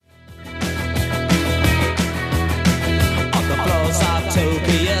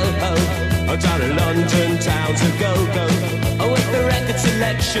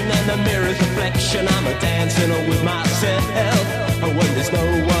action and the mirror's reflection. I'm a dancing with myself when there's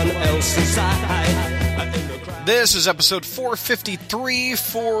no one else inside. This is episode 453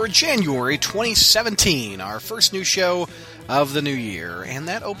 for January 2017, our first new show of the new year. And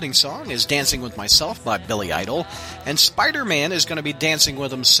that opening song is Dancing With Myself by Billy Idol. And Spider-Man is going to be dancing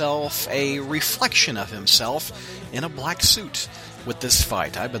with himself, a reflection of himself in a black suit with this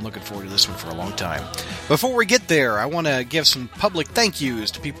fight. I've been looking forward to this one for a long time. Before we get there, I want to give some public thank yous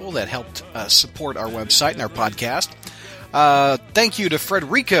to people that helped support our website and our podcast. Thank you to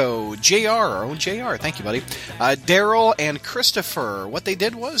Frederico, JR, our own JR, thank you, buddy, Daryl, and Christopher. What they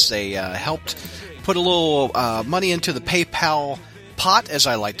did was they helped put a little money into the PayPal pot, as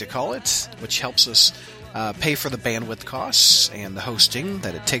I like to call it, which helps us pay for the bandwidth costs and the hosting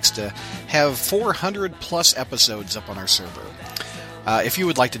that it takes to have 400 plus episodes up on our server. If you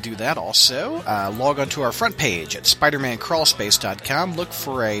would like to do that also, log on to our front page at SpidermanCrawlspace.com. Look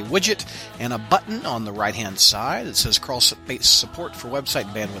for a widget and a button on the right-hand side that says Crawlspace Support for Website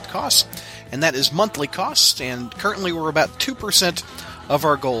and Bandwidth Costs. And that is monthly costs, and currently we're about 2% of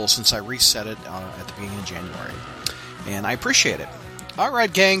our goal since I reset it at the beginning of January. And I appreciate it. All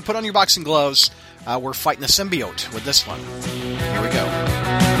right, gang, put on your boxing gloves. We're fighting a symbiote with this one. Here we go.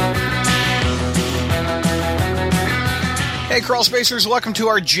 Hey, Crawl Spacers, welcome to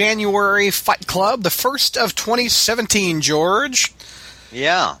our January Fight Club, the first of 2017, George.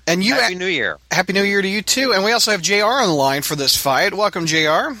 Yeah, and you, Happy New Year. Happy New Year to you, too. And we also have JR on the line for this fight. Welcome,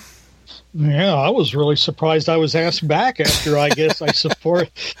 JR. Yeah, I was really surprised I was asked back after I guess I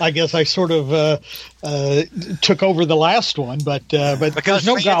sort of took over the last one, but because there's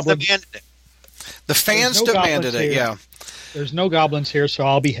no goblins. The fans demanded it, yeah. There's no goblins here, so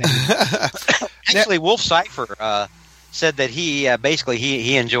I'll be hanging. Actually, Wolf Cypher said that he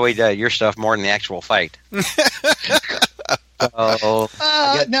enjoyed your stuff more than the actual fight.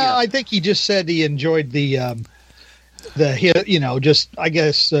 I think he just said he enjoyed the just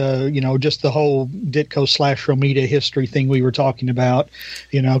the whole Ditko/Romita history thing we were talking about,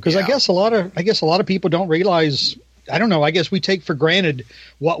 because I guess a lot of people don't realize. I don't know. I guess we take for granted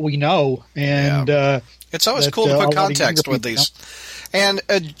what we know, and it's always cool to put context with these. And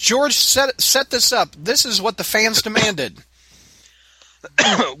George set this up. This is what the fans demanded.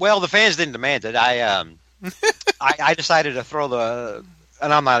 Well, the fans didn't demand it. I decided to throw the,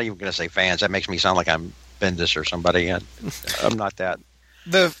 and I'm not even going to say fans. That makes me sound like I'm Bendis or somebody. I'm not that.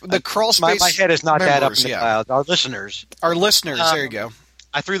 The crawl space. My head is not members, that up in the clouds. Our listeners. There you go.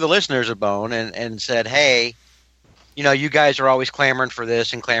 I threw the listeners a bone and said, hey, you guys are always clamoring for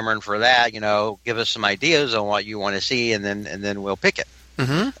this and clamoring for that. Give us some ideas on what you want to see, and then we'll pick it.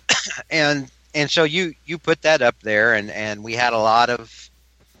 Mm-hmm. and so you put that up there, and we had a lot of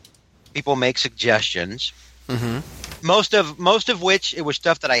people make suggestions. Mm-hmm. Most of which it was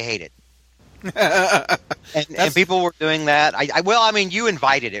stuff that I hated. and people were doing that. You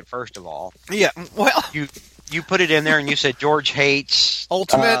invited it, first of all. Yeah. Well, you put it in there and you said George hates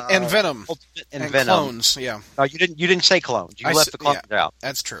Ultimate and Venom. Ultimate and Venom. Clones, yeah. No, you didn't say clones. You left the clones out.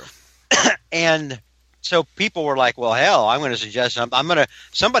 That's true. And so people were like, well, hell, I'm going to suggest something.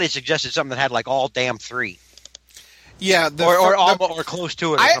 Somebody suggested something that had like all damn 3. Yeah, or close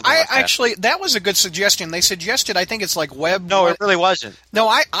to it. Actually, that was a good suggestion. They suggested, I think it's like web. No, it really wasn't. No,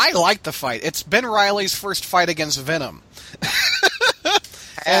 I like the fight. It's Ben Reilly's first fight against Venom.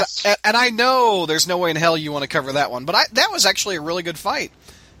 And I know there's no way in hell you want to cover that one, but that was actually a really good fight.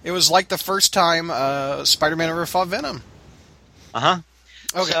 It was like the first time Spider-Man ever fought Venom. Uh-huh.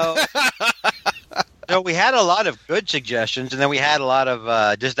 Okay. So we had a lot of good suggestions, and then we had a lot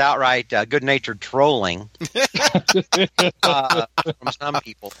of just outright good-natured trolling from some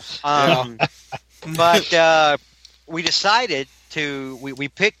people. But we decided we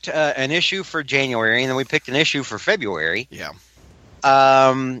picked an issue for January, and then we picked an issue for February. Yeah.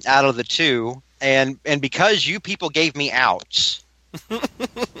 Out of the two, and because you people gave me outs,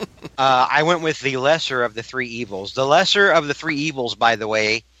 I went with the lesser of the 3 evils. The lesser of the 3 evils, by the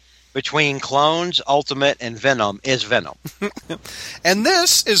way, between Clones, Ultimate, and Venom is Venom. And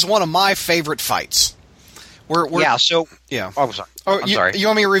this is one of my favorite fights. Yeah. Oh, sorry. I'm sorry. You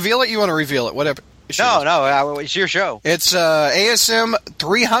want me to reveal it? You want to reveal it? Whatever. No, it's your show. It's ASM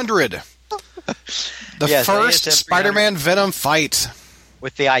 300. The first Spider-Man Venom fight.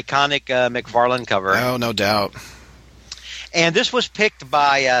 With the iconic McFarlane cover. Oh, no doubt. And this was picked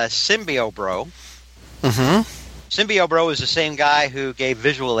by Symbio Bro. Mm-hmm. Symbio Bro is the same guy who gave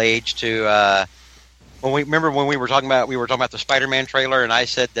Visual Age to when we were talking about the Spider-Man trailer, and I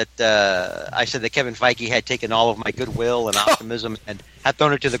said that Kevin Feige had taken all of my goodwill and optimism and had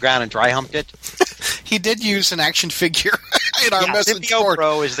thrown it to the ground and dry humped it. He did use an action figure in our message Symbio board.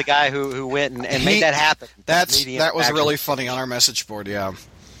 Bro is the guy who went and made that happen. That was Action, really funny on our message board, yeah.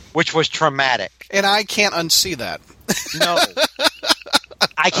 which was traumatic. And I can't unsee that. No.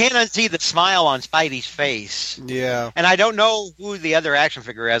 I can't unsee the smile on Spidey's face. Yeah. And I don't know who the other action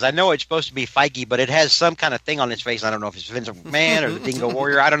figure is. I know it's supposed to be Feige, but it has some kind of thing on its face. I don't know if it's Vince McMahon or the Dingo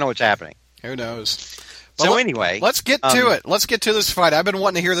Warrior. I don't know what's happening. Who knows? So anyway. Let's get to it. Let's get to this fight. I've been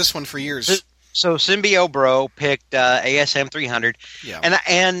wanting to hear this one for years. So Symbio Bro picked ASM 300. Yeah.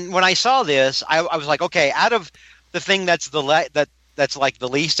 And when I saw this, I was like, okay, out of the thing that's that's like the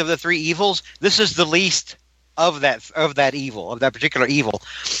least of the three evils, this is the least of that evil, of that particular evil.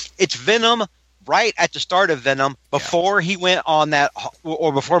 It's Venom right at the start of Venom, before he went on that,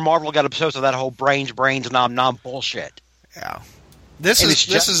 or before Marvel got obsessed with that whole brains nom bullshit. Yeah. This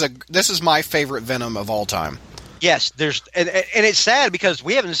is my favorite Venom of all time. Yes, and it's sad because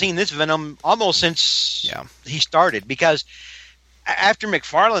we haven't seen this Venom almost since he started. Because after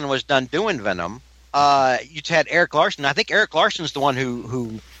McFarlane was done doing Venom, you had Eric Larson. I think Eric Larson's the one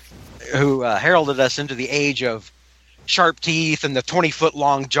who heralded us into the age of sharp teeth and the 20-foot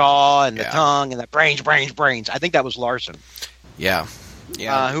long jaw and the tongue and the brains. I think that was Larson. Yeah.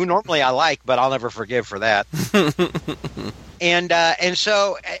 Yeah. Who normally I like, but I'll never forgive for that. And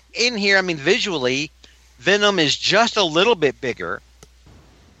so in here, I mean, visually, Venom is just a little bit bigger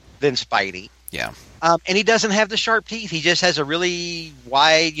than Spidey. Yeah. And he doesn't have the sharp teeth. He just has a really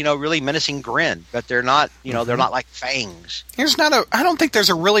wide, really menacing grin. But they're not, they're not like fangs. I don't think there's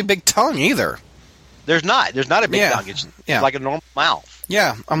a really big tongue either. There's not a big tongue. It's like a normal mouth.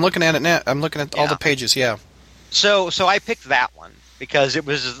 Yeah, I'm looking at it now. I'm looking at all the pages. Yeah. So I picked that one because it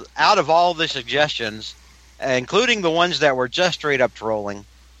was out of all the suggestions, including the ones that were just straight up trolling.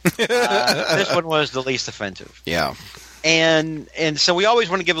 This one was the least offensive. Yeah. And so we always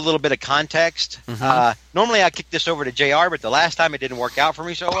want to give a little bit of context. Normally I kick this over to JR, but the last time it didn't work out for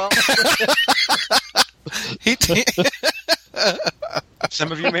me so well.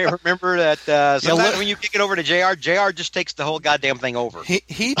 Some of you may remember that sometimes when you kick it over to JR just takes the whole goddamn thing over.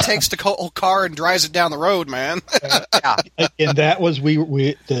 He takes the whole car and drives it down the road, man. Yeah. And that was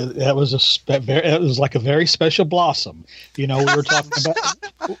that was like a very special blossom. We were talking about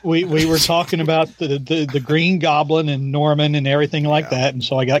we were talking about the Green Goblin and Norman and everything like that, and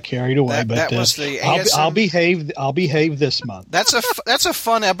so I got carried away. That was the ASM. I'll behave this month. That's a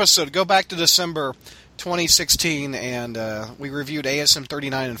fun episode. Go back to December 2016, and we reviewed ASM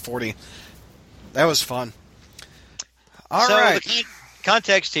 39 and 40. That was fun. All right. The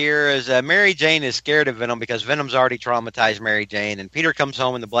context here is Mary Jane is scared of Venom because Venom's already traumatized Mary Jane, and Peter comes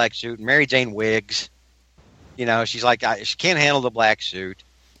home in the black suit, and Mary Jane wigs. She's like, she can't handle the black suit.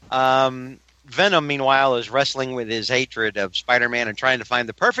 Venom, meanwhile, is wrestling with his hatred of Spider-Man and trying to find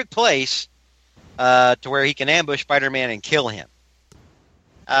the perfect place to where he can ambush Spider-Man and kill him.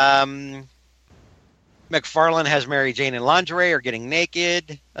 McFarlane has Mary Jane in lingerie or getting naked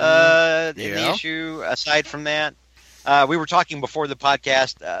in the issue. Aside from that, we were talking before the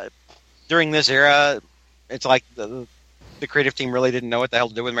podcast. During this era, it's like the creative team really didn't know what the hell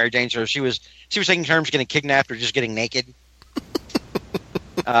to do with Mary Jane, so she was taking turns getting kidnapped or just getting naked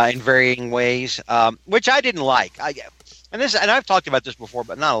in varying ways, which I didn't like. And I've talked about this before,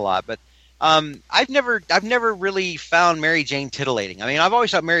 but not a lot. But I've never really found Mary Jane titillating. I mean, I've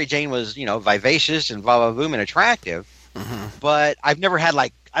always thought Mary Jane was, vivacious and boom and attractive, but I've never had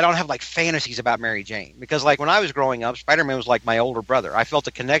I don't have fantasies about Mary Jane because when I was growing up, Spider-Man was like my older brother. I felt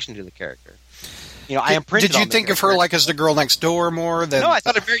a connection to the character. I imprinted. Did you think of her as the girl next door more than? No, I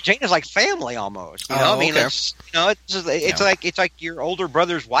thought of Mary Jane as like family almost. I mean, okay. It's like your older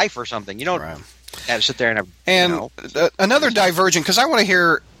brother's wife or something. You don't have to sit there and another divergent because I want to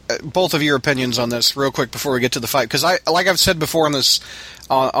hear both of your opinions on this real quick before we get to the fight because like I've said before on this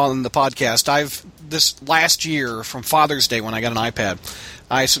on the podcast, this last year from Father's Day when I got an iPad,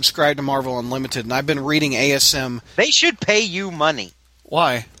 I subscribed to Marvel Unlimited and I've been reading ASM. They should pay you money.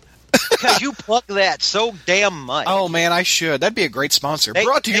 Why? Because you plug that so damn much. Oh man, I should. That'd be a great sponsor.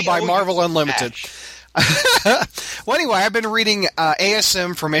 Brought to you by Marvel Unlimited. Well, anyway, I've been reading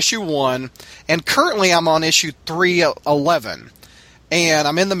ASM from issue 1, and currently I'm on issue 311. And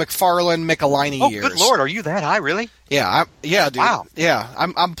I'm in the McFarlane Michelini years. Oh, good Lord, are you that high, really? Yeah, dude. Wow. Yeah,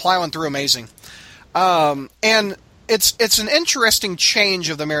 I'm plowing through amazing. And it's an interesting change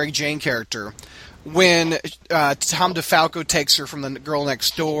of the Mary Jane character when Tom DeFalco takes her from the girl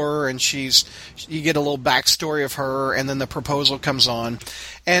next door, and you get a little backstory of her, and then the proposal comes on.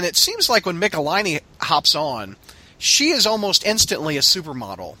 And it seems like when Michelini hops on, she is almost instantly a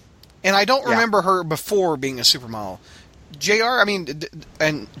supermodel. And I don't remember her before being a supermodel. JR, I mean,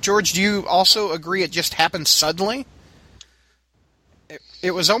 and George, do you also agree it just happened suddenly?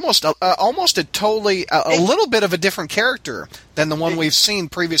 it was almost a totally a little bit of a different character than the one we've seen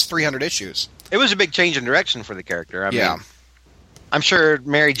previous 300 issues. It was a big change in direction for the character. I Yeah. mean, I'm sure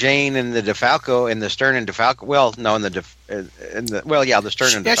Mary Jane and the DeFalco and the Stern and DeFalco. Well, no, the Stern and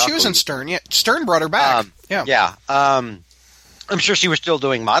DeFalco. Yeah, she was in Stern. Yeah, Stern brought her back. Yeah. I'm sure she was still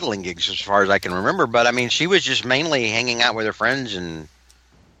doing modeling gigs as far as I can remember, but I mean, she was just mainly hanging out with her friends and,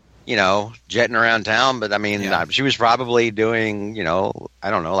 you know, jetting around town. But I mean, she was probably doing, you know,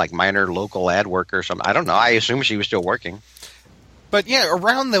 I don't know, like minor local ad work or something. I don't know. I assume she was still working. But yeah,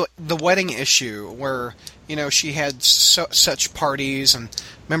 around the wedding issue where, you know, she had such parties, and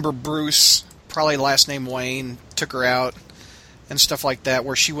remember Bruce, probably last name Wayne, took her out and stuff like that,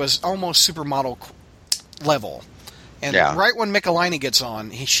 where she was almost supermodel level. And right when Michelini gets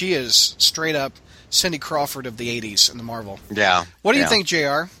on, she is straight up Cindy Crawford of the 80s in the Marvel. Yeah. What do you think,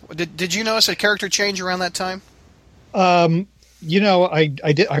 JR? Did you notice a character change around that time? You know,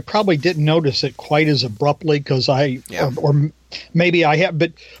 I probably didn't notice it quite as abruptly because or maybe I have,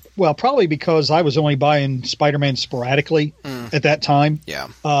 but well, probably because I was only buying Spider-Man sporadically at that time. Yeah.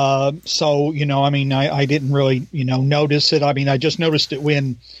 So, you know, I mean, I didn't really, you know, notice it. I mean, I just noticed it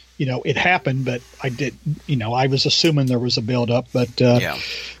when, you know, it happened, but I did, you know, I was assuming there was a build-up, but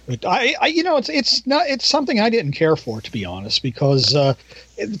I you know, it's something I didn't care for, to be honest, because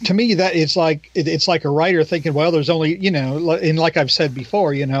to me that it's like a writer thinking, well, there's only, you know, and like I've said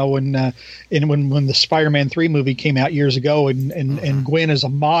before, you know, when the Spider-Man 3 movie came out years ago, and Gwen is a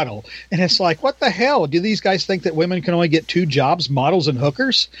model, and it's like, what the hell? Do these guys think that women can only get two jobs, models and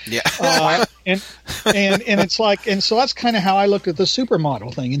hookers? Yeah. And it's like, and so that's kind of how I looked at the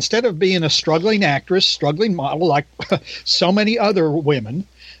supermodel thing. Instead of being a struggling actress, struggling model like so many other women,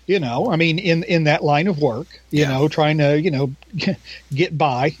 you know, I mean, in that line of work, you know, trying to, you know, get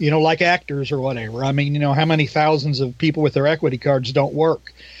by, you know, like actors or whatever. I mean, you know, how many thousands of people with their equity cards don't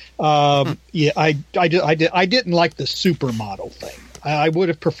work? Yeah, I didn't like the supermodel thing. I would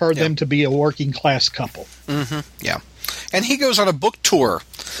have preferred them to be a working class couple. Mm-hmm. Yeah. And he goes on a book tour,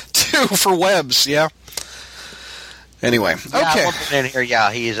 too, for Webb's, Anyway, okay. And here,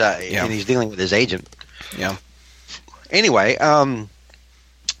 he's and he's dealing with his agent. Yeah. Anyway,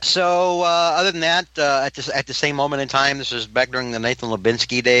 so other than that, at the same moment in time, this is back during the Nathan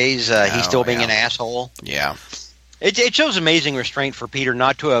Lubinsky days. He's still being an asshole. Yeah. It shows amazing restraint for Peter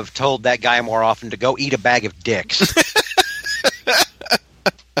not to have told that guy more often to go eat a bag of dicks.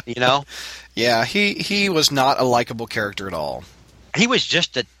 You know? Yeah, he was not a likable character at all. He was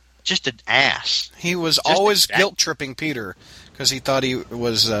just an ass. He was always guilt-tripping Peter because he thought he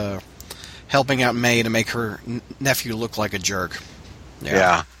was helping out May to make her nephew look like a jerk.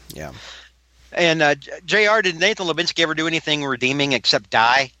 Yeah. And JR, did Nathan Lubinsky ever do anything redeeming except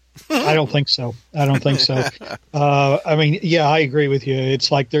die? I don't think so. I mean, yeah, I agree with you.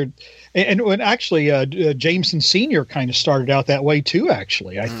 It's like they're, and when actually Jameson Sr. kind of started out that way too.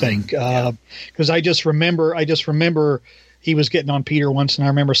 Actually, I think because I just remember he was getting on Peter once, and I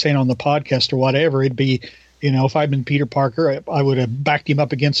remember saying on the podcast or whatever, it'd be, you know, if I'd been Peter Parker, I would have backed him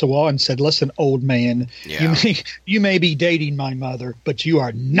up against the wall and said, "Listen, old man, you may be dating my mother, but you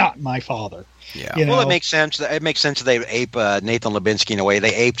are not my father." Yeah. You know? Well, it makes sense. It makes sense that they ape Nathan Lubinsky in a way.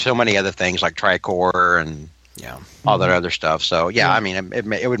 They aped so many other things like Tricor and all that other stuff. So, I mean,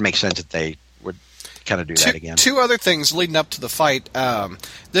 it would make sense that they would kind of do that again. Two other things leading up to the fight.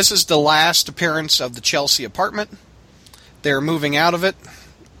 This is the last appearance of the Chelsea apartment. They're moving out of it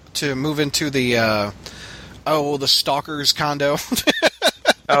to move into the stalker's condo.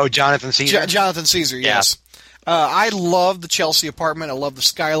 Jonathan Caesar? Jonathan Caesar, yes. I love the Chelsea apartment. I love the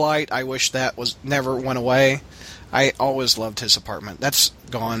skylight. I wish that never went away. I always loved his apartment. That's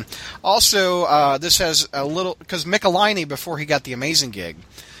gone. Also, this has a little, because Michelini, before he got the Amazing gig,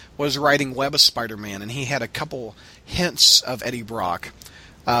 was writing Web of Spider-Man, and he had a couple hints of Eddie Brock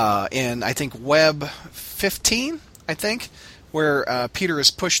in, I think, Web 15, where Peter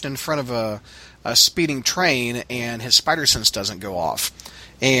is pushed in front of a speeding train, and his spider sense doesn't go off.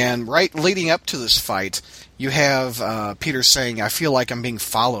 And right leading up to this fight, you have Peter saying, "I feel like I'm being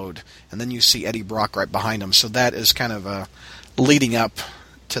followed," and then you see Eddie Brock right behind him. So that is kind of leading up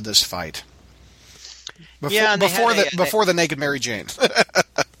to this fight. Before the Naked Mary Jane.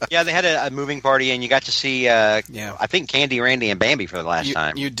 Yeah, they had a moving party, and you got to see, I think, Candy, Randy, and Bambi for the last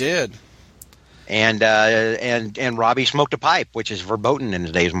time. You did. And Robbie smoked a pipe, which is verboten in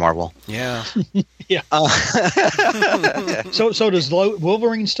today's Marvel. Yeah. Yeah. So does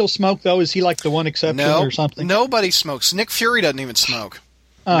Wolverine still smoke, though? Is he like the one exception or something? Nobody smokes. Nick Fury doesn't even smoke.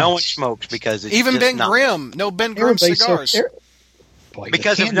 No one smokes because it's even just Ben Grimm. No Ben Grimm cigars. Boy,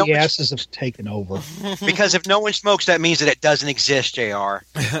 Because the if no candy one- asses have taken over. Because if no one smokes, that means that it doesn't exist, JR.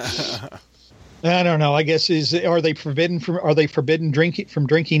 I don't know. I guess are they forbidden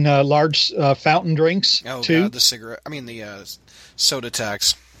drinking large fountain drinks Oh too? God, the soda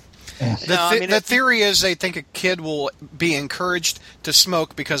tax. Yeah. The theory is they think a kid will be encouraged to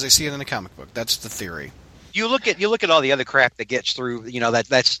smoke because they see it in a comic book. That's the theory. You look at all the other crap that gets through.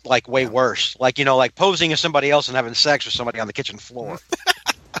 That's like way worse. Like posing as somebody else and having sex with somebody on the kitchen floor,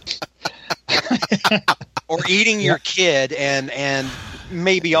 or eating your kid and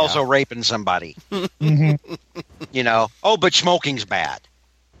maybe also raping somebody. Mm-hmm. But smoking's bad.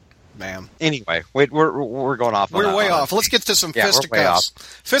 Man, Anyway, we're going off. we're way off. Let's get to some Yeah, we're way fisticuffs.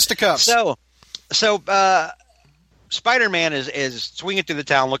 Fisticuffs. So Spider-Man is swinging through the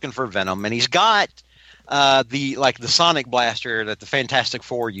town looking for Venom, and he's got the Sonic blaster that the Fantastic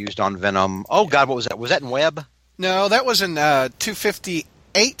Four used on Venom. Oh God, what was that? Was that in Web? No, that was in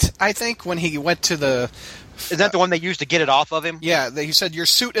 258, I think, when he went to the. Is that the one they used to get it off of him? Yeah, he said, your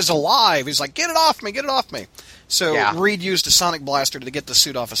suit is alive. He's like, get it off me, get it off me. So Yeah. Reed used a Sonic blaster to get the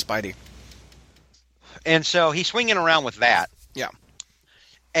suit off of Spidey. And so he's swinging around with that. Yeah.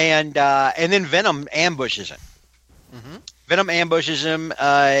 And then Venom ambushes him. Mm-hmm. Venom ambushes him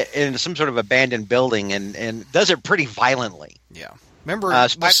in some sort of abandoned building and does it pretty violently. Yeah. Remember,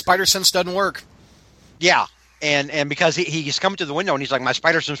 Spider- my spider sense doesn't work. Yeah. And because he's coming to the window and he's like, my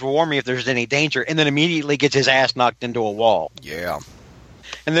spider sense will warn me if there's any danger, and then immediately gets his ass knocked into a wall. Yeah.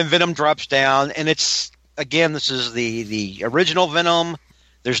 And then Venom drops down, and this is the original Venom.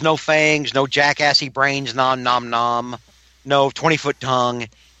 There's no fangs, no jackassy brains, nom nom nom, no 20-foot tongue.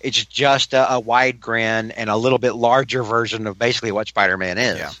 It's just a wide grin and a little bit larger version of basically what Spider-Man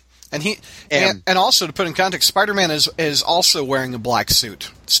is. Yeah. And also, to put in context, Spider-Man is also wearing a black suit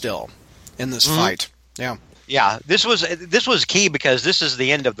still in this fight. Yeah. Yeah, this was key because this is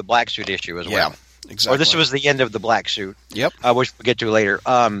the end of the black suit issue as well. Exactly. Or this was the end of the black suit. Yep. Which we'll get to later.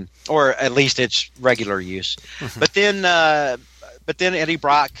 Or at least its regular use. But then Eddie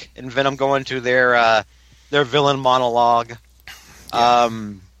Brock and Venom go into their villain monologue,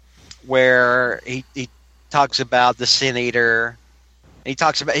 where he talks about the Sin Eater.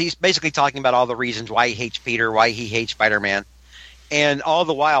 He's basically talking about all the reasons why he hates Peter, why he hates Spider-Man, and all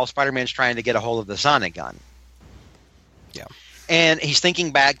the while Spider-Man's trying to get a hold of the Sonic gun. Yeah. And he's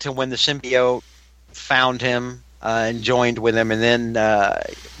thinking back to when the symbiote found him and joined with him, and then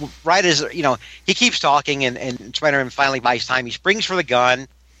right as he keeps talking, and Spider-Man finally buys time. He springs for the gun,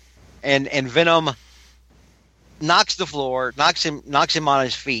 and Venom knocks him on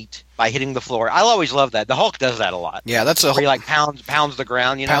his feet by hitting the floor. I always love that. The Hulk does that a lot. Yeah, that's where he like pounds the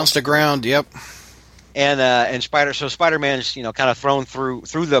ground. Pounds the ground. Yep. And Spider-Man's kind of thrown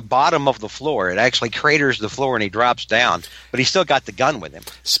through the bottom of the floor. It actually craters the floor and he drops down, but he's still got the gun with him.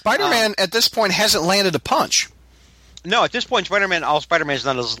 Spider-Man at this point hasn't landed a punch. No, at this point, all Spider-Man's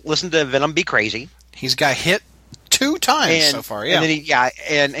done is listen to Venom be crazy. He's got hit 2 times so far. Yeah, and then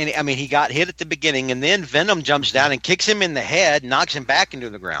he got hit at the beginning, and then Venom jumps down and kicks him in the head, knocks him back into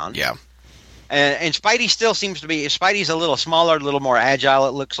the ground. Yeah, and Spidey still seems to be. Spidey's a little smaller, a little more agile.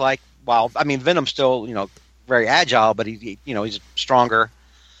 It looks like. Well, I mean, Venom's still, very agile, but he's stronger,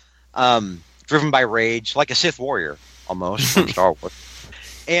 driven by rage, like a Sith warrior almost from Star Wars.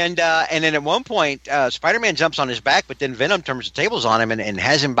 And then at one point, Spider-Man jumps on his back, but then Venom turns the tables on him and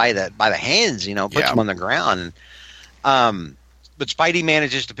has him by the hands, puts him on the ground. But Spidey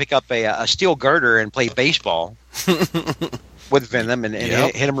manages to pick up a steel girder and play baseball with Venom and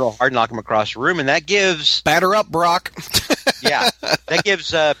hit him real hard, knock him across the room, and that gives batter up, Brock. that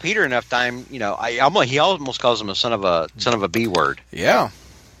gives Peter enough time. He almost calls him a son of a B word. Yeah,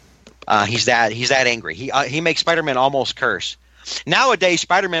 he's that angry. He makes Spider-Man almost curse. Nowadays,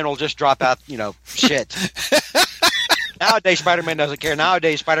 Spider-Man will just drop out, shit. Nowadays, Spider-Man doesn't care.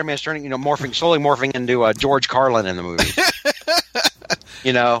 Nowadays, Spider-Man's turning, slowly morphing into George Carlin in the movie.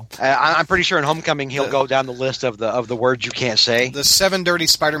 I'm pretty sure in Homecoming he'll go down the list of the words you can't say. The 7 dirty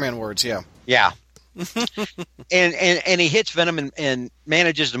Spider-Man words. Yeah. Yeah. and he hits Venom and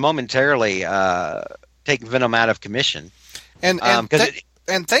manages to momentarily take Venom out of commission. And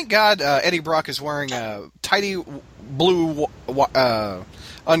thank God Eddie Brock is wearing tidy blue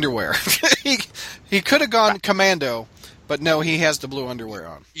underwear. he could have gone commando, but no, he has the blue underwear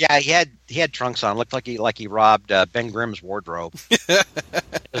on. Yeah, he had trunks on. Looked like he robbed Ben Grimm's wardrobe.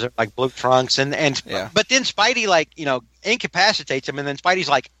 Those are like blue trunks, but then Spidey incapacitates him, and then Spidey's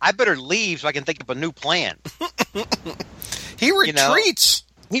like, I better leave so I can think of a new plan. He retreats.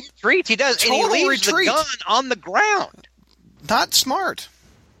 He retreats. He does, and he leaves the gun on the ground. Not smart.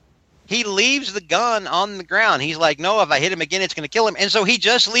 he leaves the gun on the ground. He's like, no, if I hit him again, it's going to kill him. And so he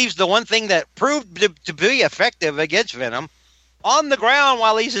just leaves the one thing that proved to be effective against Venom on the ground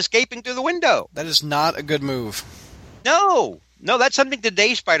while he's escaping through the window. That is not a good move. No, that's something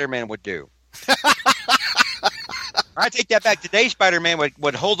today's Spider-Man would do. I take that back. Today's Spider-Man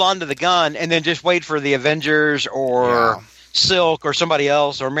would hold on to the gun and then just wait for the Avengers or Silk or somebody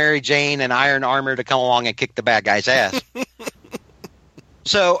else or Mary Jane and Iron Armor to come along and kick the bad guy's ass.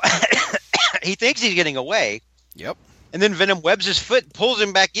 So he thinks he's getting away. Yep. And then Venom webs his foot and pulls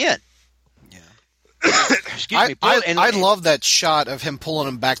him back in. Yeah. Excuse me. I love that shot of him pulling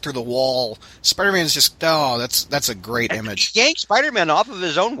him back through the wall. Spider-Man's just, that's a great image. He yanks Spider-Man off of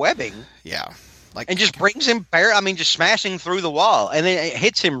his own webbing. Yeah. And just brings him just smashing through the wall. And then it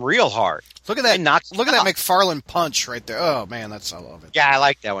hits him real hard. Look at that McFarlane punch right there. Oh, man, I love it. Yeah, I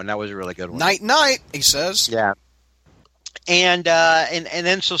like that one. That was a really good one. Night, night, he says. Yeah. And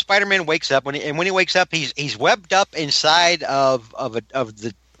then so Spider-Man wakes up when he wakes up he's webbed up inside of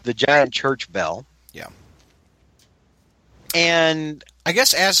the giant church bell. Yeah. And I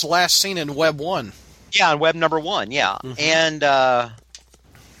guess as last seen in Web 1. Yeah, in Web number 1, yeah. Mm-hmm. And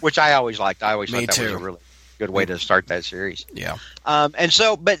which I always liked. I always thought that was a really good way to start that series. Yeah. And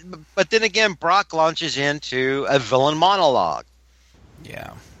so but then again Brock launches into a villain monologue.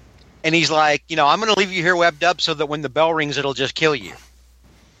 Yeah. And he's like, I'm going to leave you here webbed up so that when the bell rings, it'll just kill you.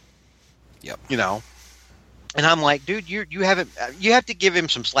 Yep. And I'm like, dude, you have to give him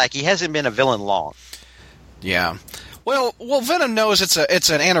some slack. He hasn't been a villain long. Yeah. Well, Venom knows it's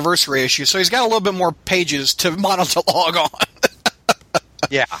an anniversary issue, so he's got a little bit more pages to monologue on.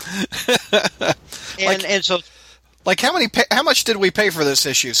 Yeah. And so, like, how much did we pay for this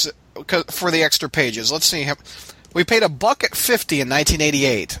issue for the extra pages? Let's see. We paid $1.50 in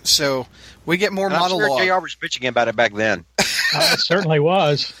 1988, so we get more monologue. I'm sure JR was bitching about it back then. It certainly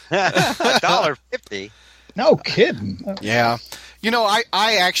was. $1.50. No kidding. Yeah.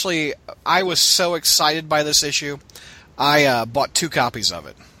 I was so excited by this issue. I bought 2 copies of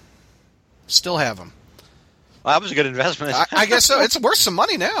it. Still have them. Well, that was a good investment. I guess so. It's worth some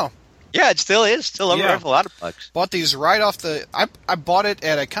money now. Yeah, it still is. Still over a lot of bucks. Bought these right off the... I bought it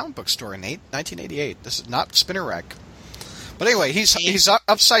at a comic book store in 1988. This is not Spinner Rack. But anyway, he's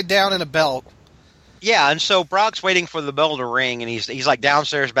upside down in a belt. Yeah, and so Brock's waiting for the bell to ring, and he's like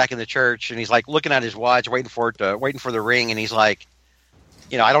downstairs back in the church, and he's like looking at his watch, waiting for the ring, and he's like,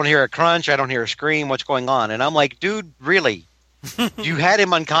 I don't hear a crunch, I don't hear a scream, what's going on? And I'm like, dude, really? You had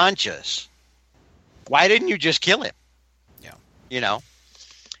him unconscious. Why didn't you just kill him? Yeah.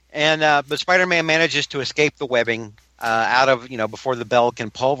 And but Spider-Man manages to escape the webbing out of before the bell can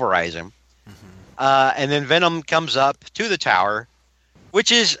pulverize him. Mm-hmm. And then Venom comes up to the tower,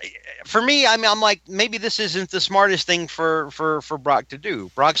 which is for me. I mean, I'm like, maybe this isn't the smartest thing for Brock to do.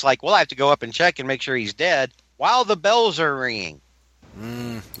 Brock's like, well, I have to go up and check and make sure he's dead while the bells are ringing.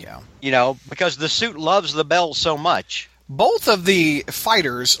 Yeah. Because the suit loves the bells so much. Both of the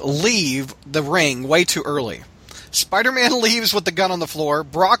fighters leave the ring way too early. Spider-Man leaves with the gun on the floor.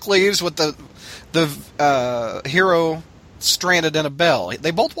 Brock leaves with the hero stranded in a bell.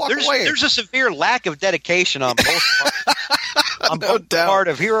 They both walk away. There's a severe lack of dedication on both parts. Both the part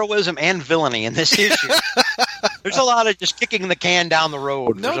of heroism and villainy in this issue. There's a lot of just kicking the can down the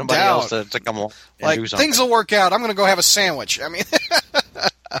road for somebody else to come along and do something. Things will work out. I'm going to go have a sandwich. I mean...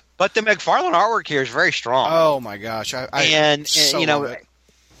 But the McFarlane artwork here is very strong. Oh my gosh! Love it.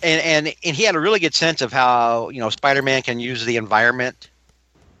 And he had a really good sense of how Spider-Man can use the environment,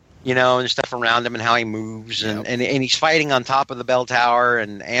 and stuff around him and how he moves, and he's fighting on top of the bell tower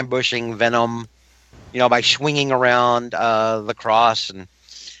and ambushing Venom, by swinging around the cross and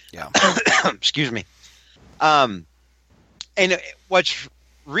excuse me. And what's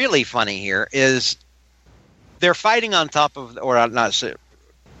really funny here is they're fighting on top of, or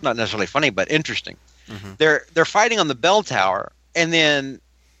not necessarily funny, but interesting. Mm-hmm. They're fighting on the bell tower, and then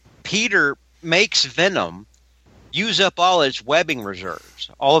Peter makes Venom use up all its webbing reserves,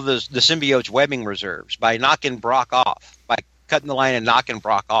 all of the symbiote's webbing reserves, by knocking Brock off, by cutting the line and knocking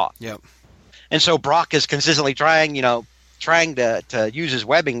Brock off. Yep. And so Brock is consistently trying to use his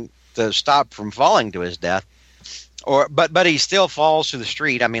webbing to stop from falling to his death, but he still falls to the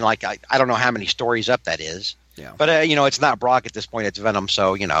street. I mean, like I don't know how many stories up that is. Yeah. But, it's not Brock at this point. It's Venom,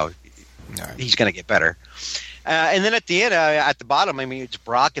 so, he's going to get better. And then at the end, at the bottom, I mean, it's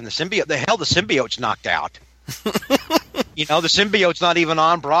Brock and the symbiote. The symbiote's knocked out. The symbiote's not even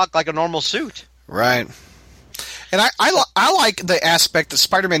on Brock like a normal suit. Right. And I like the aspect that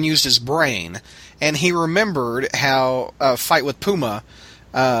Spider-Man used his brain, and he remembered how a fight with Puma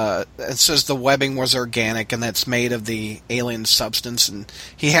It says the webbing was organic and that's made of the alien substance, and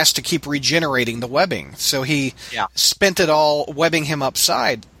he has to keep regenerating the webbing. So he spent it all webbing him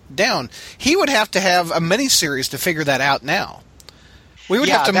upside down. He would have to have a miniseries to figure that out now. We would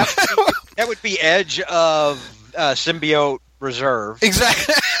have to... that would be Edge of Symbiote Reserve.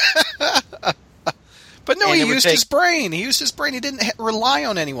 Exactly. But no, he used his brain. He used his brain. He didn't rely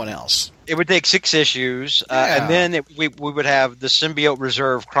on anyone else. It would take 6 issues, and then we would have the Symbiote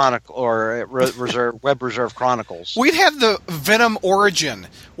Reserve Chronicle or Web Reserve Chronicles. We'd have the Venom origin,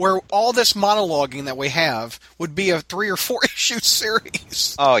 where all this monologuing that we have would be a 3 or 4 issue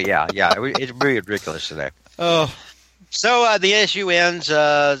series. Oh yeah, it'd be ridiculous today. Oh. So the issue ends.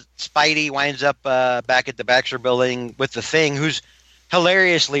 Spidey winds up back at the Baxter Building with the Thing, who's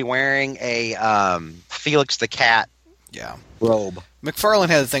hilariously wearing a Felix the Cat robe. McFarlane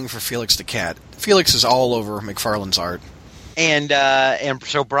had a thing for Felix the Cat. Felix is all over McFarlane's art. And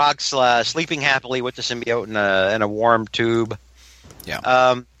so Brock's sleeping happily with the symbiote in a warm tube. Yeah.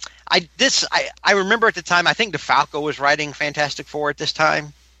 I remember at the time, I think DeFalco was writing Fantastic Four at this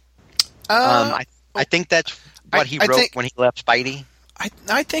time. I think that's what he wrote when he left Spidey.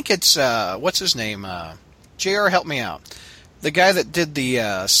 I think it's what's his name? JR, help me out. The guy that did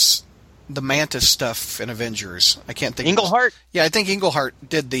the Mantis stuff in Avengers. I can't think. Englehart? Yeah, I think Englehart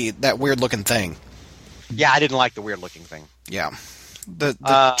did that weird looking thing. Yeah, I didn't like the weird looking thing. Yeah.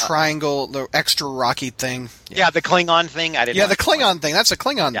 The triangle, the extra rocky thing. Yeah, the Klingon thing. I didn't. Yeah, the Klingon thing. That's a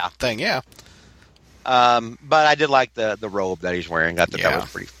Klingon thing. Yeah. But I did like the robe that he's wearing. I thought that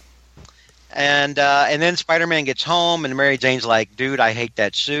was pretty. And then Spider-Man gets home, and Mary Jane's like, "Dude, I hate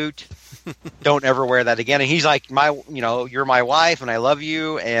that suit. Don't ever wear that again." And he's like, "You're my wife, and I love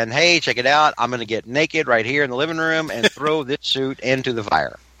you. And hey, check it out. I'm going to get naked right here in the living room and throw this suit into the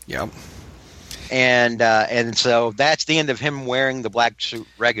fire." Yep. And so that's the end of him wearing the black suit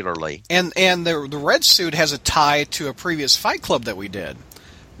regularly. And the red suit has a tie to a previous Fight Club that we did,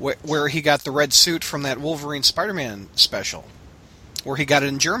 where he got the red suit from that Wolverine Spider-Man special, where he got it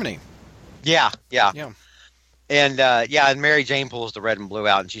in Germany. Yeah. And and Mary Jane pulls the red and blue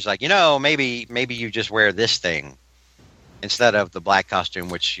out, and she's like, maybe you just wear this thing instead of the black costume,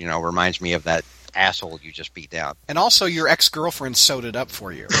 which reminds me of that asshole you just beat down. And also, your ex-girlfriend sewed it up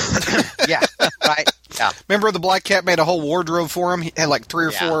for you. Yeah, right. Yeah. Remember the Black Cat made a whole wardrobe for him? He had like 3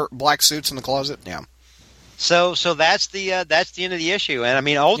 or 4 black suits in the closet. Yeah. So that's the end of the issue, and I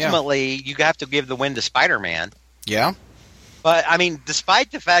mean, ultimately, you have to give the win to Spider-Man. Yeah. But I mean,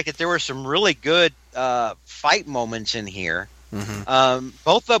 despite the fact that there were some really good fight moments in here,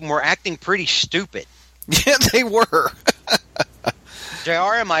 both of them were acting pretty stupid. Yeah, they were. JR,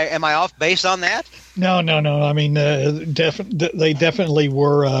 am I off base on that? No. I mean, they definitely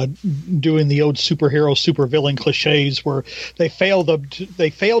were doing the old superhero, supervillain cliches where they failed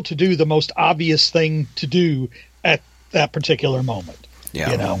to do the most obvious thing to do at that particular moment.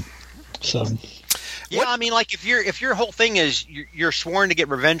 Yeah. So. Yeah, I mean, like if your whole thing is you're sworn to get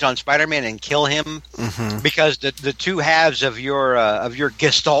revenge on Spider-Man and kill him because the two halves of your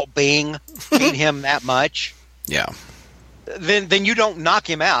Gestalt being hate him that much. Yeah. Then you don't knock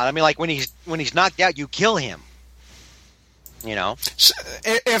him out. I mean, like when he's knocked out, you kill him. So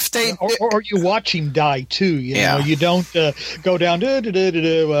if they or you watch him die too. You don't go down.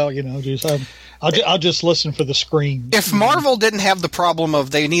 Well, just. I'll just listen for the scream. If Marvel didn't have the problem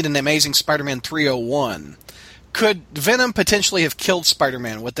of they need an Amazing Spider-Man 301, could Venom potentially have killed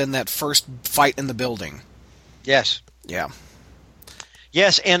Spider-Man within that first fight in the building? Yes. Yeah.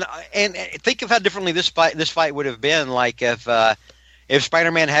 Yes, and think of how differently this fight would have been. Like if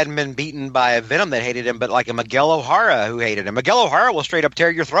Spider-Man hadn't been beaten by a Venom that hated him, but like a Miguel O'Hara who hated him. Miguel O'Hara will straight up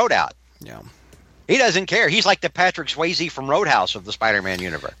tear your throat out. Yeah. He doesn't care. He's like the Patrick Swayze from Roadhouse of the Spider-Man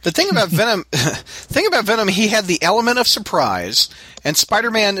universe. The thing about Venom, he had the element of surprise, and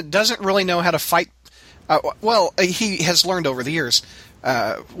Spider-Man doesn't really know how to fight. He has learned over the years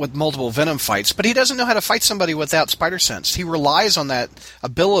with multiple Venom fights, but he doesn't know how to fight somebody without Spider Sense. He relies on that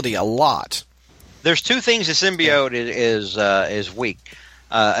ability a lot. There's 2 things the symbiote is weak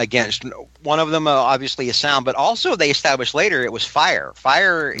against. One of them, obviously, is sound, but also they established later it was fire.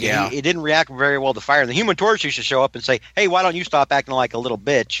 Fire, it didn't react very well to fire. And the Human Torch used to show up and say, "Hey, why don't you stop acting like a little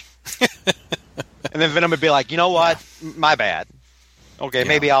bitch?" And then Venom would be like, "You know what? My bad. Okay,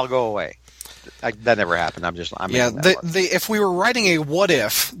 maybe I'll go away." That never happened. If we were writing a what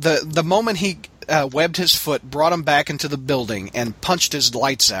if, the moment he webbed his foot, brought him back into the building, and punched his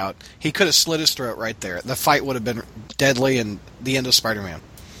lights out, he could have slit his throat right there. The fight would have been deadly, and the end of Spider-Man.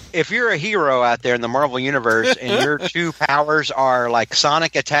 If you're a hero out there in the Marvel Universe and your 2 powers are like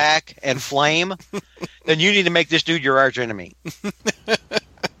Sonic Attack and Flame, then you need to make this dude your arch enemy.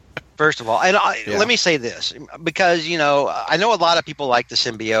 First of all, and let me say this, because, I know a lot of people like the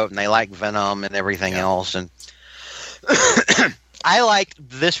symbiote and they like Venom and everything else, and I liked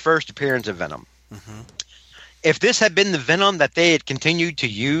this first appearance of Venom. Mm-hmm. If this had been the Venom that they had continued to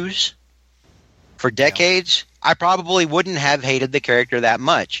use for decades, I probably wouldn't have hated the character that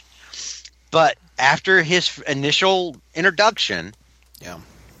much. But after his initial introduction,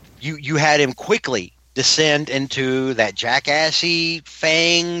 you had him quickly descend into that jackassy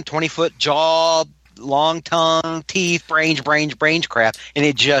fang, 20-foot jaw, long tongue, teeth, brains crap, and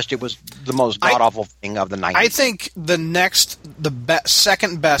it was the most god-awful thing of the 90s. I think the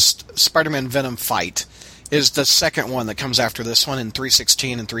second best Spider-Man Venom fight is the second one that comes after this one in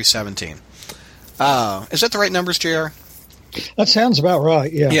 316 and 317. Is that the right numbers, JR? That sounds about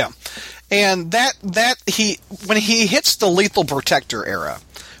right, yeah. Yeah. And when he hits the Lethal Protector era,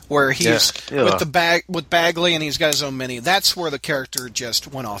 where he's with Bagley and he's got his own mini, that's where the character just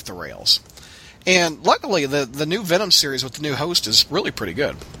went off the rails. And luckily, the new Venom series with the new host is really pretty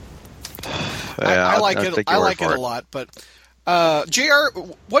good. I like it. I like it a lot. But JR,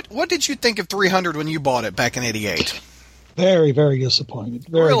 what did you think of 300 when you bought it back in '88? Very, very disappointed.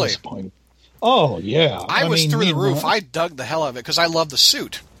 Very disappointed. Oh yeah, I was through the roof. I dug the hell out of it because I love the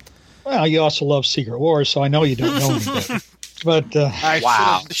suit. Well, you also love Secret Wars, so I know you don't know anything. But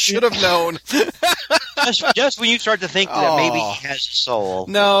I should have known. just when you start to think that maybe he has a soul.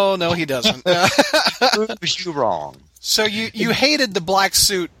 No, he doesn't. He proves you wrong. So you hated the black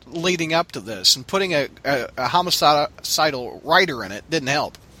suit leading up to this, and putting a homicidal writer in it didn't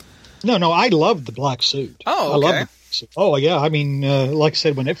help. No, I loved the black suit. Oh, okay. I loved it. Oh, yeah. I mean, like I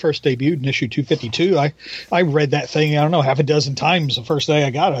said, when it first debuted in issue 252, I read that thing, I don't know, half a dozen times the first day I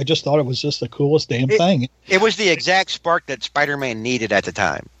got it. I just thought it was just the coolest damn thing. It was the exact spark that Spider-Man needed at the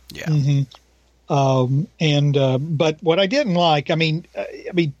time. Yeah. Mm-hmm. But what I didn't like, I mean,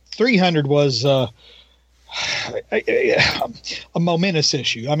 300 was a momentous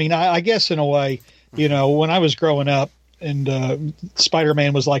issue. I mean, I guess in a way, when I was growing up, and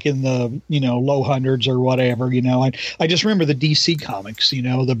Spider-Man was like in the low hundreds or whatever. I just remember the DC comics. The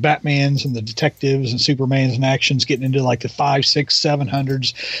Batmans and the detectives and Supermans and actions getting into like the 500, 600,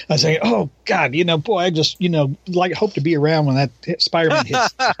 700s. I was saying, oh God, boy, I just hope to be around when that Spider-Man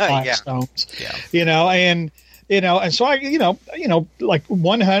hits the milestones. And so I, like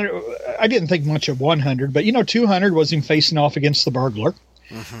 100. I didn't think much of 100, but 200 was him facing off against the burglar.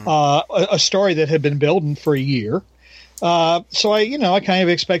 Mm-hmm. A story that had been building for a year. So I kind of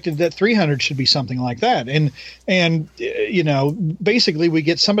expected that 300 should be something like that. And basically we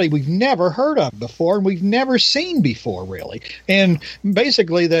get somebody we've never heard of before and we've never seen before, really. And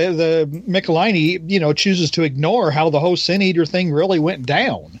basically the Michelinie, chooses to ignore how the whole Sin Eater thing really went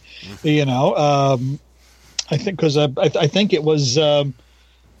down. Mm-hmm. I think because I think it was,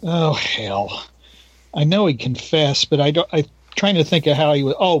 oh hell, I know he confessed, but trying to think of how he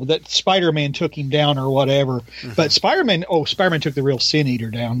was. That Spider-Man took him down or whatever. Mm-hmm. But Spider-Man took the real Sin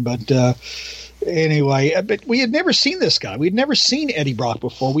Eater down. But anyway, but we had never seen this guy. We had never seen Eddie Brock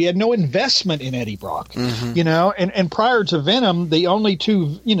before. We had no investment in Eddie Brock. Mm-hmm. And prior to Venom, the only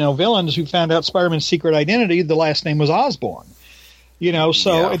two villains who found out Spider-Man's secret identity, the last name was Osborn.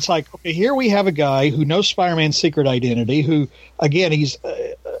 It's like, okay, here we have a guy who knows Spider-Man's secret identity, who again he's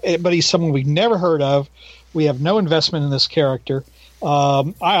someone we've never heard of. We have no investment in this character.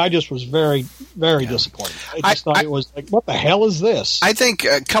 I just was very, very disappointed. I thought it was like, what the hell is this? I think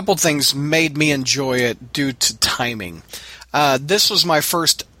a couple things made me enjoy it due to timing. This was my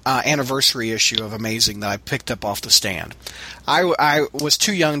first anniversary issue of Amazing that I picked up off the stand. I was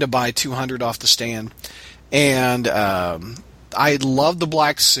too young to buy 200 off the stand, and I loved the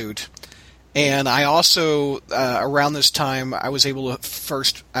black suit. And I also around this time I was able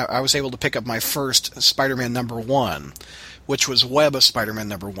to pick up my first Spider-Man #1, which was Web of Spider-Man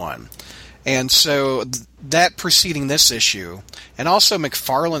 #1, and so that preceding this issue, and also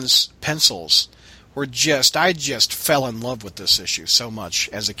McFarlane's pencils were I just fell in love with this issue so much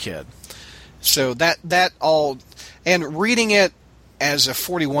as a kid. So that all, and reading it as a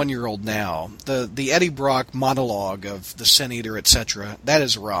 41-year-old now, the Eddie Brock monologue of the Sin Eater, etc., that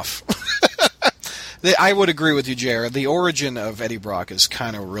is rough. I would agree with you, JR. The origin of Eddie Brock is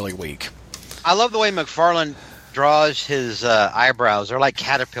kind of really weak. I love the way McFarlane draws his eyebrows. They're like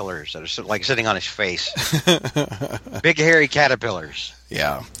caterpillars that are like sitting on his face. Big hairy caterpillars.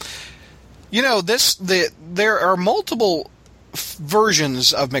 Yeah. There are multiple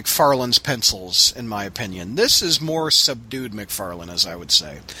versions of McFarlane's pencils, in my opinion. This is more subdued McFarlane, as I would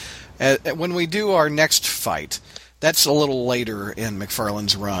say. When we do our next fight, that's a little later in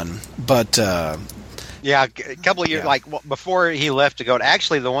McFarlane's run, but Yeah, a couple of years, before he left to go.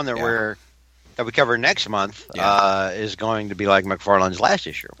 Actually, the one that we cover next month is going to be like McFarlane's last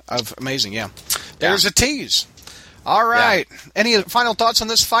issue. Amazing, yeah. There's a tease. All right. Yeah. Any final thoughts on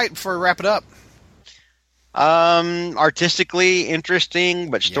this fight before we wrap it up? Artistically interesting,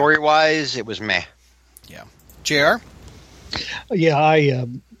 but story-wise, it was meh. Yeah. JR? Yeah,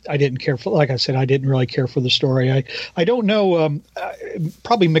 I didn't care for, like I said, I didn't really care for the story. I don't know,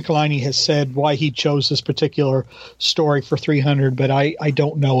 probably Michelinie has said why he chose this particular story for 300, but I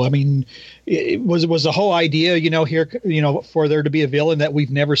don't know. I mean, it was the whole idea, here, for there to be a villain that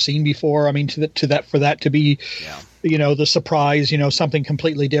we've never seen before. I mean, for that to be, the surprise, something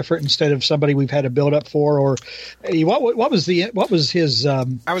completely different instead of somebody we've had a build up for, or what was his,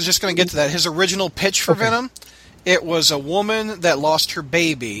 I was just going to get to that. His original pitch for Venom. It was a woman that lost her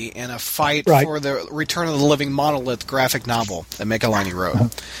baby in a fight for the Return of the Living Monolith graphic novel that Michelinie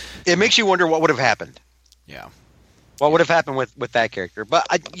wrote. It makes you wonder what would have happened. Yeah. What would have happened with that character. But,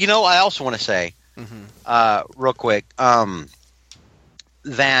 I also want to say, real quick, that,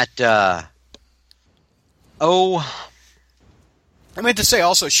 I meant to say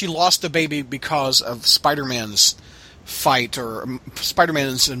also, she lost the baby because of Spider-Man's fight or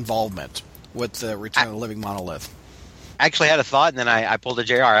Spider-Man's involvement with the Return of the Living Monolith. I actually had a thought, and then I pulled a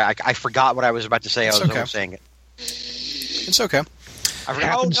JR. I forgot what I was about to say. I was saying it. It's okay. I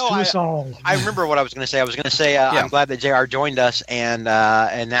remember what I was going to say. I was going to say I'm glad that JR joined us, and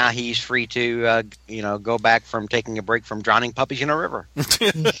now he's free to go back from taking a break from drowning puppies in a river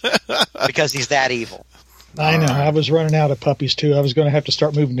because he's that evil. I know. I was running out of puppies too. I was going to have to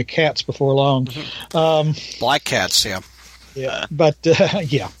start moving to cats before long. Black cats, yeah. Yeah, but I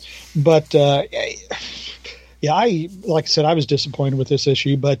like I said, I was disappointed with this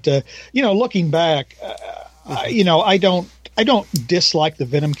issue. But looking back, I don't dislike the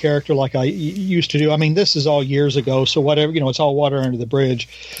Venom character like I used to do. I mean, this is all years ago, so whatever, it's all water under the bridge.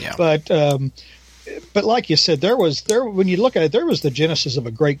 Yeah. But like you said, when you look at it, there was the genesis of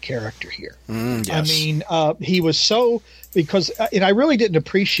a great character here. Yes. I mean, he was and I really didn't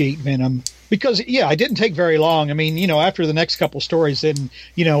appreciate Venom because, I didn't take very long. I mean, after the next couple stories, then,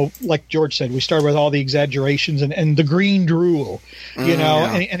 like George said, we started with all the exaggerations and the green drool,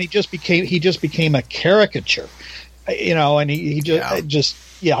 and he just became a caricature, and he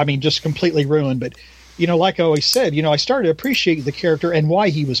just completely ruined. But, like I always said, I started to appreciate the character and why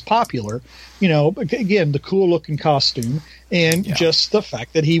he was popular. Again, the cool looking costume and just the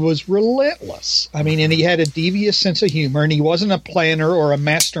fact that he was relentless. I mean, and he had a devious sense of humor, and he wasn't a planner or a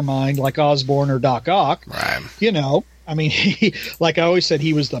mastermind like Osborn or Doc Ock. Right. I mean, like I always said,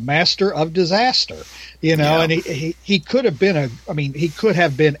 he was the master of disaster, and he could have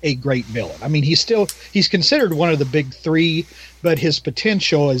been a great villain. I mean, he's considered one of the big three, but his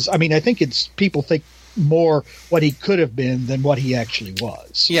potential is, I mean, I think people think more what he could have been than what he actually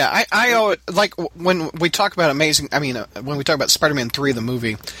was. Yeah, I like when we talk about when we talk about Spider-Man 3, the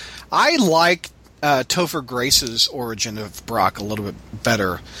movie, I like Topher Grace's origin of Brock a little bit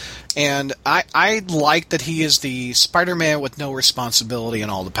better. And I like that he is the Spider-Man with no responsibility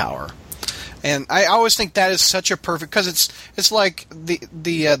and all the power. And I always think that is such a perfect, because it's like the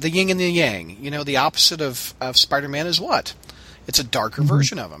yin and the yang. The opposite of Spider-Man is what? It's a darker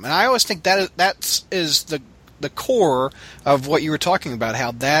version of him. And I always think that is the core of what you were talking about,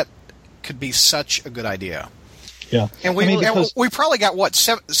 how that could be such a good idea. Yeah. And we probably got,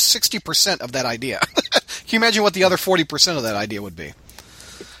 60% of that idea. Can you imagine what the other 40% of that idea would be?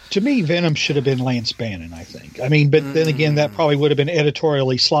 To me, Venom should have been Lance Bannon, I think. I mean, but then again, that probably would have been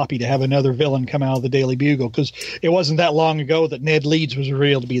editorially sloppy to have another villain come out of the Daily Bugle, because it wasn't that long ago that Ned Leeds was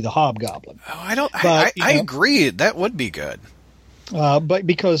revealed to be the Hobgoblin. Oh, I agree. That would be good. But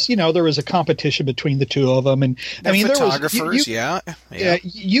because, there was a competition between the two of them. And I mean, photographers,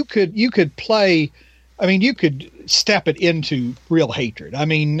 you could play... I mean, you could step it into real hatred. I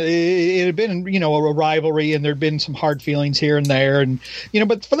mean, it had been, a rivalry, and there'd been some hard feelings here and there, and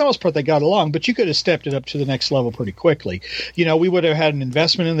but for the most part they got along. But you could have stepped it up to the next level pretty quickly. We would have had an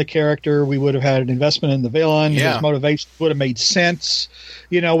investment in the character. We would have had an investment in the villain. Yeah. His motivation would have made sense.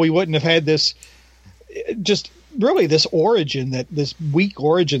 We wouldn't have had this just really this weak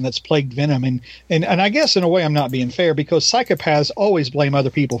origin that's plagued Venom. And I guess in a way I'm not being fair, because psychopaths always blame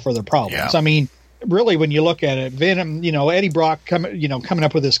other people for their problems. Yeah. I mean, really, when you look at it, Venom, Eddie Brock coming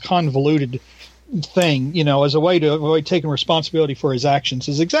up with this convoluted thing, as a way to avoid taking responsibility for his actions,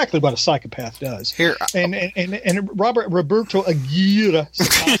 is exactly what a psychopath does. Here, and Roberto Aguirre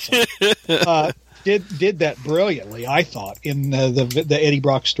did that brilliantly, I thought, in the Eddie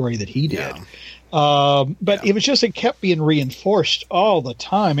Brock story that he did. But it was just, it kept being reinforced all the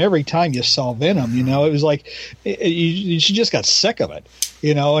time. Every time you saw Venom, you know, it was like you just got sick of it,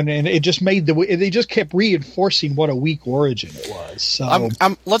 you know, and it just made they just kept reinforcing what a weak origin it was. So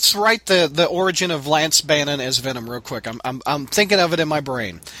let's write the origin of Lance Bannon as Venom real quick. I'm thinking of it in my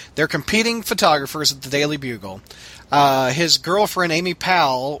brain. They're competing photographers at the Daily Bugle. His girlfriend Amy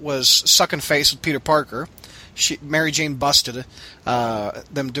Powell was sucking face with Peter Parker. Mary Jane busted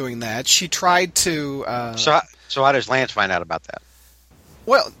them doing that. She tried to. So how does Lance find out about that?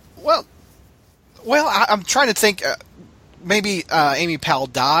 Well, I'm trying to think. Maybe Amy Powell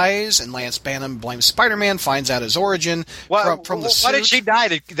dies, and Lance Bannon blames Spider-Man. Finds out his origin from the suit. Why did she die?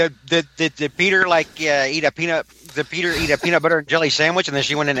 Did Peter eat a peanut? Did Peter eat a peanut butter and jelly sandwich, and then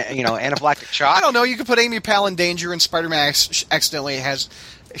she went in, anaphylactic shock? I don't know. You could put Amy Powell in danger, and Spider-Man accidentally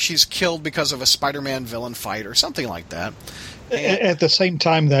she's killed because of a Spider-Man villain fight or something like that. At the same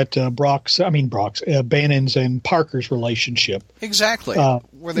time that Bannon's and Parker's relationship. Exactly.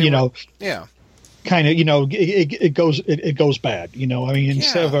 Where they kind of, it goes bad.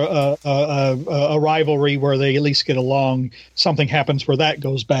 Instead of a rivalry where they at least get along, something happens where that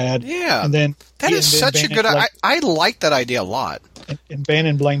goes bad. Yeah. And then that is such a good. I like that idea a lot. And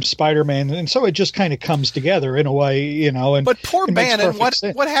Bannon blames Spider-Man, and so it just kind of comes together in a way, And but poor Bannon,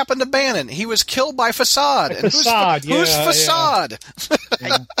 what happened to Bannon? He was killed by Facade. Who's Facade?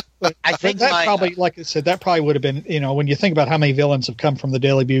 Yeah. I think that probably, like I said, that probably would have been, when you think about how many villains have come from the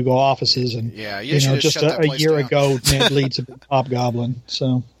Daily Bugle offices, and just a year ago, Ned Leeds had been Hobgoblin.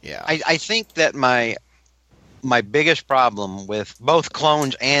 So yeah, I think that my biggest problem with both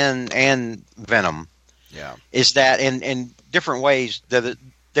Clones and Venom, is that in different ways they're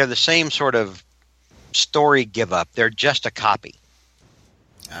the same sort of story give up. They're just a copy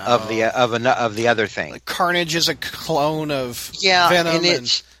of the other thing. Like Carnage is a clone of Venom,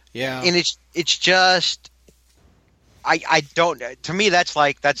 and it's just I don't. To me, that's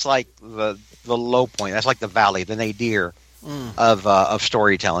like the low point. That's like the valley, the nadir of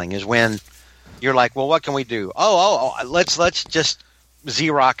storytelling is when you're like, well, what can we do? Let's just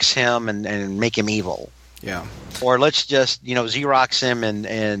Xerox him and make him evil. Yeah. Or let's just, Xerox him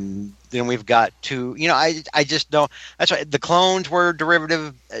and then we've got two, I just don't. That's why the Clones were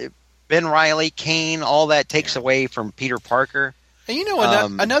derivative. Ben Reilly, Kane, all that takes away from Peter Parker.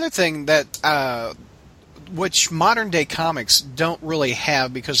 And another thing that, which modern day comics don't really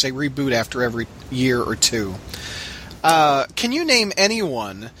have because they reboot after every year or two. Can you name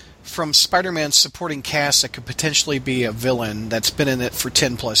anyone from Spider-Man's supporting cast that could potentially be a villain that's been in it for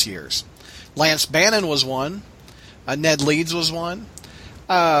 10 plus years? Lance Bannon was one. Ned Leeds was one.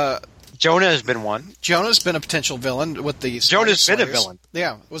 Jonah has been one. Jonah's been a potential villain with the Jonah's Slayers. been a villain.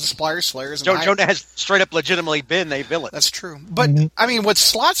 Yeah, it was the Splier Slayers. Jonah has straight up legitimately been a villain. That's true. But, I mean, with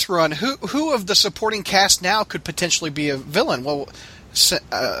Slott's run, who of the supporting cast now could potentially be a villain? Well,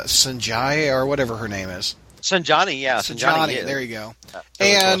 Sanjay or whatever her name is. Sanjani, yeah. Sanjani, there you go.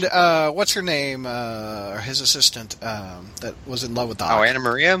 And what's her name? His assistant that was in love with Doc. Oh, Anna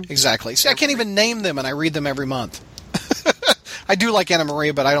Maria? Exactly. See, I can't even name them, and I read them every month. I do like Anna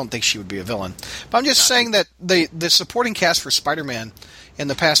Maria, but I don't think she would be a villain. But I'm just saying that the supporting cast for Spider-Man in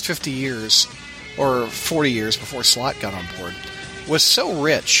the past 50 years, or 40 years before Slott got on board, was so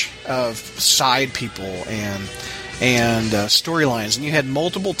rich of side people and storylines, and you had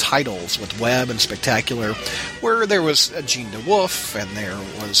multiple titles with Web and Spectacular, where there was Jean DeWolf, and there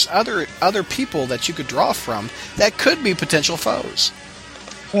was other people that you could draw from that could be potential foes.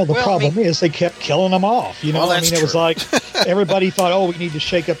 Well, the problem is they kept killing them off. It was like everybody thought, we need to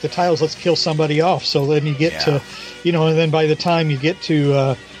shake up the titles. Let's kill somebody off. So then you get to, and then by the time you get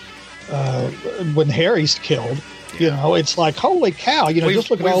to when Harry's killed, it's like, holy cow!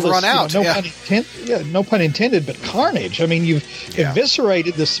 Just look at all this. Run out. No pun intended, but carnage. I mean, you've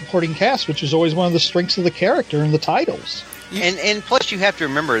eviscerated the supporting cast, which is always one of the strengths of the character in the titles. And plus, you have to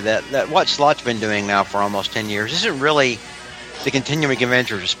remember that what Slott's been doing now for almost 10 years isn't really the continuing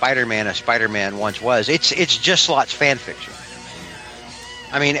adventures of Spider-Man as Spider-Man once was. It's just Slott's fan fiction.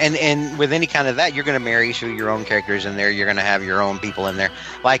 I mean, and with any kind of that, you're going to marry your own characters in there. You're going to have your own people in there.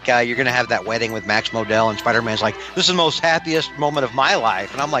 Like, you're going to have that wedding with Max Modell, and Spider-Man's like, this is the most happiest moment of my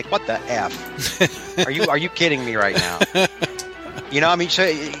life. And I'm like, what the F? Are you kidding me right now? So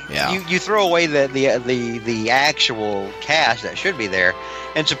you throw away the actual cast that should be there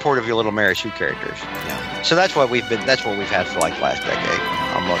in support of your little Mary Sue characters. Yeah. So that's what we've had for like the last decade,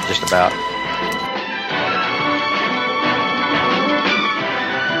 almost just about.